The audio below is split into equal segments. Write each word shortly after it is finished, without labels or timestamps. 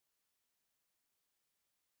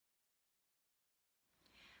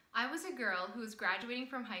I was a girl who was graduating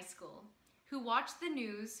from high school, who watched the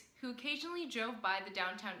news, who occasionally drove by the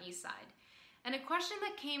downtown east side. And a question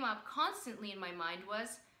that came up constantly in my mind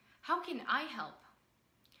was, how can I help?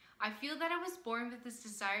 I feel that I was born with this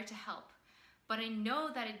desire to help, but I know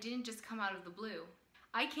that it didn't just come out of the blue.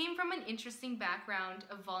 I came from an interesting background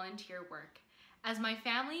of volunteer work, as my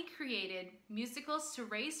family created musicals to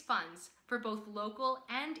raise funds for both local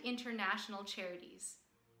and international charities.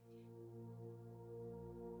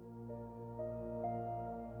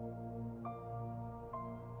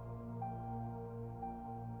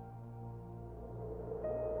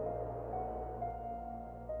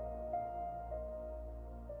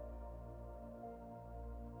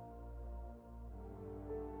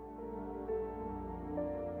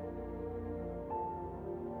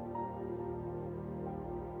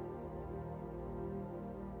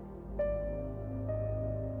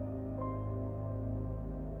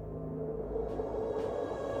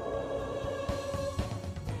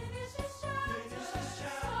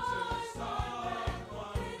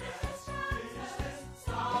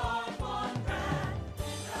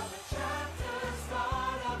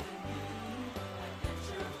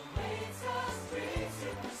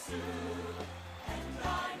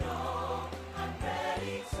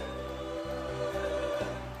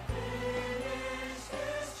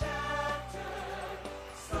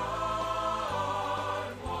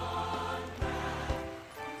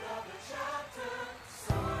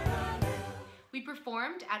 We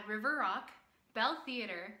performed at River Rock, Bell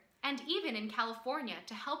Theatre, and even in California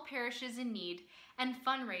to help parishes in need and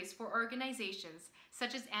fundraise for organizations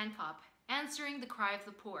such as ANCOP, Answering the Cry of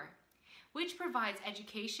the Poor, which provides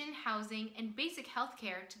education, housing, and basic health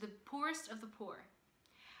care to the poorest of the poor.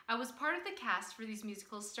 I was part of the cast for these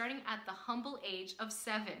musicals starting at the humble age of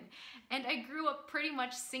 7, and I grew up pretty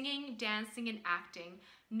much singing, dancing, and acting,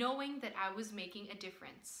 knowing that I was making a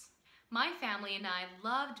difference. My family and I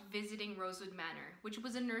loved visiting Rosewood Manor, which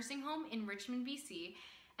was a nursing home in Richmond, BC,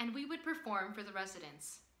 and we would perform for the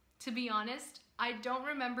residents. To be honest, I don't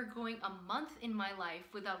remember going a month in my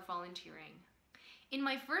life without volunteering. In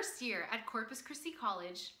my first year at Corpus Christi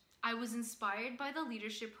College, I was inspired by the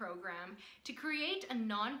leadership program to create a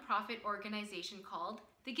non-profit organization called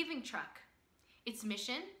The Giving Truck. Its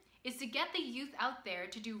mission is to get the youth out there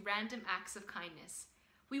to do random acts of kindness.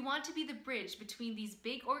 We want to be the bridge between these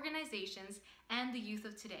big organizations and the youth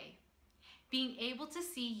of today. Being able to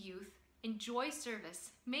see youth enjoy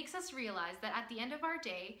service makes us realize that at the end of our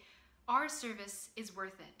day, our service is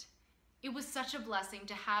worth it. It was such a blessing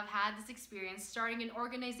to have had this experience starting an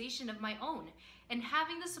organization of my own and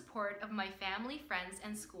having the support of my family, friends,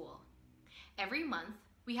 and school. Every month,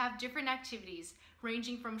 we have different activities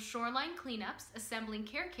ranging from shoreline cleanups, assembling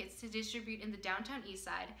care kits to distribute in the downtown east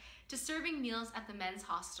side, to serving meals at the men's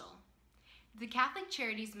hostel. The Catholic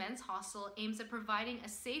Charities Men's Hostel aims at providing a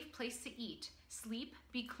safe place to eat, sleep,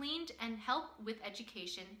 be cleaned, and help with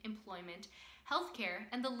education, employment, healthcare,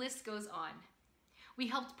 and the list goes on. We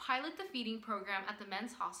helped pilot the feeding program at the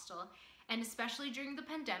men's hostel, and especially during the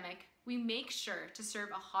pandemic, we make sure to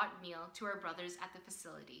serve a hot meal to our brothers at the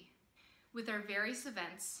facility. With our various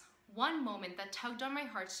events, one moment that tugged on my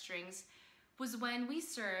heartstrings was when we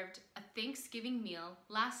served a Thanksgiving meal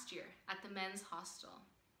last year at the men's hostel.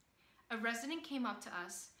 A resident came up to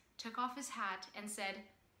us, took off his hat, and said,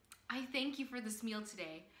 "I thank you for this meal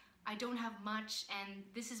today. I don't have much, and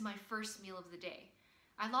this is my first meal of the day.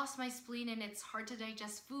 I lost my spleen and it's hard to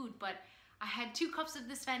digest food, but I had 2 cups of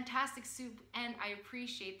this fantastic soup, and I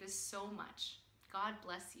appreciate this so much. God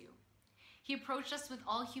bless you." He approached us with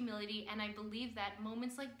all humility, and I believe that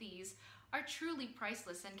moments like these are truly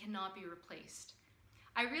priceless and cannot be replaced.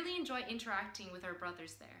 I really enjoy interacting with our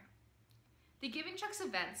brothers there. The Giving Truck's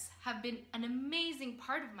events have been an amazing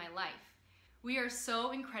part of my life. We are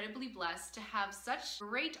so incredibly blessed to have such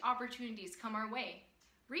great opportunities come our way.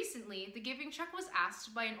 Recently, the Giving Truck was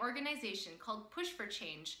asked by an organization called Push for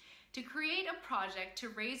Change to create a project to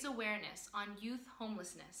raise awareness on youth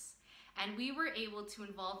homelessness, and we were able to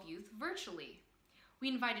involve youth virtually. We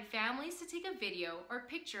invited families to take a video or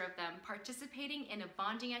picture of them participating in a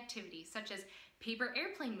bonding activity such as paper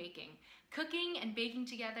airplane making, cooking and baking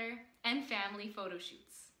together, and family photo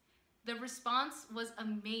shoots. The response was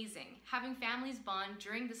amazing, having families bond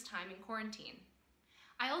during this time in quarantine.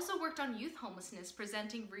 I also worked on youth homelessness,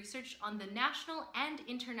 presenting research on the national and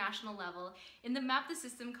international level in the Map the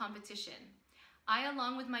System competition. I,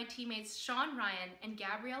 along with my teammates Sean Ryan and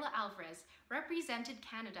Gabriela Alvarez, represented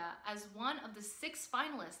Canada as one of the 6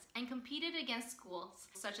 finalists and competed against schools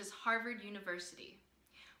such as Harvard University.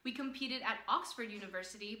 We competed at Oxford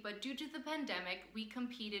University, but due to the pandemic, we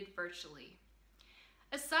competed virtually.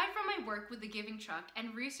 Aside from my work with the Giving Truck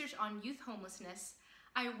and research on youth homelessness,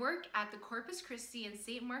 I work at the Corpus Christi and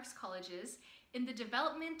St. Mark's Colleges in the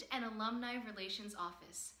Development and Alumni Relations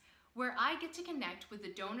Office, where I get to connect with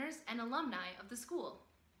the donors and alumni of the school.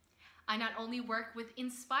 I not only work with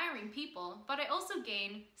inspiring people, but I also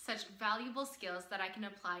gain such valuable skills that I can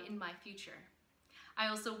apply in my future. I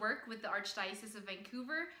also work with the Archdiocese of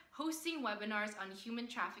Vancouver, hosting webinars on human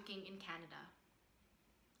trafficking in Canada.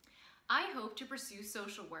 I hope to pursue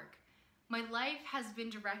social work. My life has been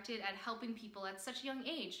directed at helping people at such a young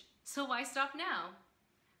age, so why stop now?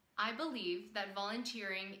 I believe that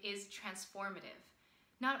volunteering is transformative,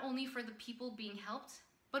 not only for the people being helped,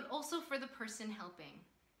 but also for the person helping.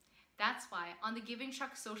 That's why on the Giving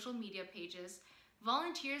Truck social media pages,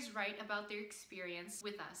 volunteers write about their experience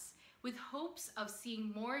with us, with hopes of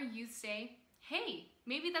seeing more youth say, hey,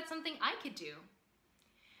 maybe that's something I could do.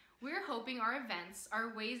 We're hoping our events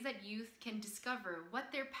are ways that youth can discover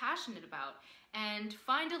what they're passionate about and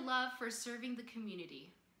find a love for serving the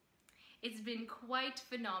community. It's been quite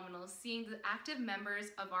phenomenal seeing the active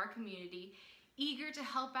members of our community eager to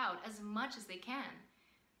help out as much as they can.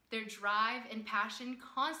 Their drive and passion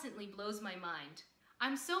constantly blows my mind.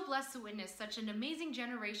 I'm so blessed to witness such an amazing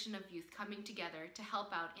generation of youth coming together to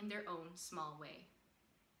help out in their own small way.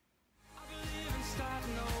 I believe in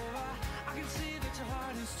starting over. I can see that your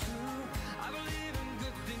heart is true. I believe in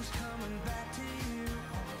good things coming back to you.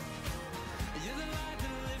 You're the light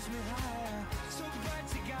that lifts me higher, so bright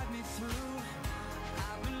you got me through.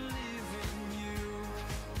 I believe in you.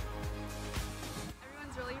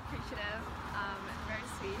 Everyone's really appreciative, very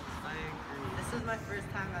sweet. I agree. This is my first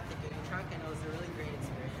time at the Giving Truck, and it was a really great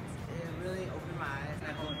experience. It really opened my eyes, and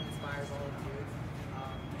I hope it inspires all of you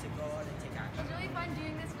to go out and take action. It's really fun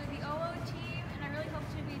doing this with the OO team, and I really hope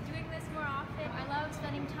to be doing this more often. I love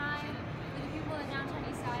spending time with the people in downtown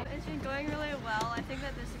Eastside. It's been going really well. I think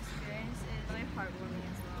that this experience is really heartwarming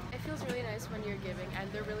as well. It feels really nice when you're giving, and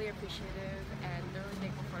they're really appreciative, and they're really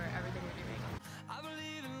thankful for everything we're doing. I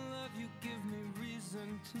believe in love, you give me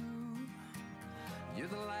reason to. You're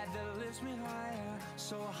the light that lifts me higher,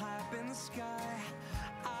 so high up in the sky.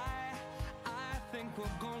 I think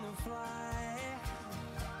we're gonna fly.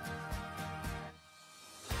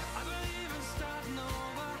 I believe in starting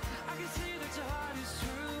over. I can see that your heart is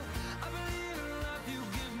true. I believe in love, you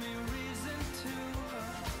give me reason to.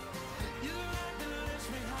 You're the light that lifts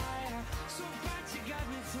me higher, so bright you got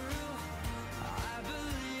me through. I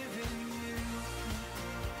believe in you.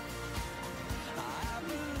 I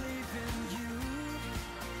believe in you.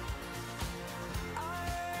 I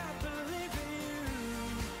believe in you.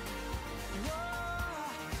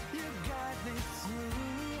 Whoa, you got me through.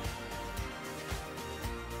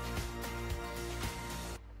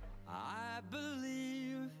 I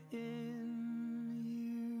believe in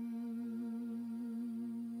you.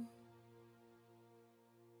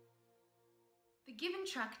 The Giving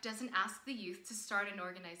Truck doesn't ask the youth to start an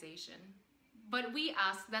organization, but we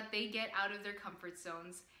ask that they get out of their comfort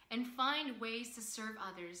zones and find ways to serve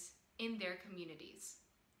others in their communities.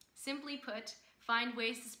 Simply put, find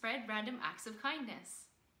ways to spread random acts of kindness.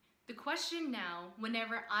 The question now,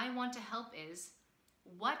 whenever I want to help is,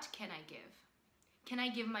 what can I give? Can I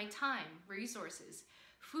give my time, resources,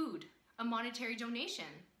 food, a monetary donation?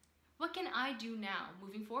 What can I do now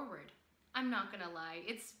moving forward? I'm not gonna lie,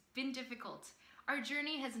 it's been difficult. Our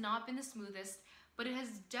journey has not been the smoothest, but it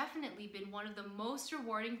has definitely been one of the most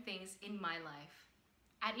rewarding things in my life.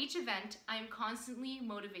 At each event, I am constantly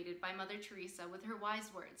motivated by Mother Teresa with her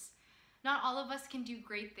wise words. Not all of us can do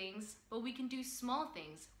great things, but we can do small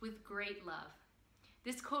things with great love.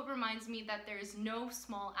 This quote reminds me that there is no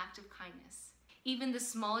small act of kindness. Even the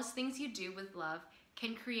smallest things you do with love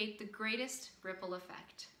can create the greatest ripple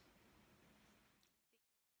effect.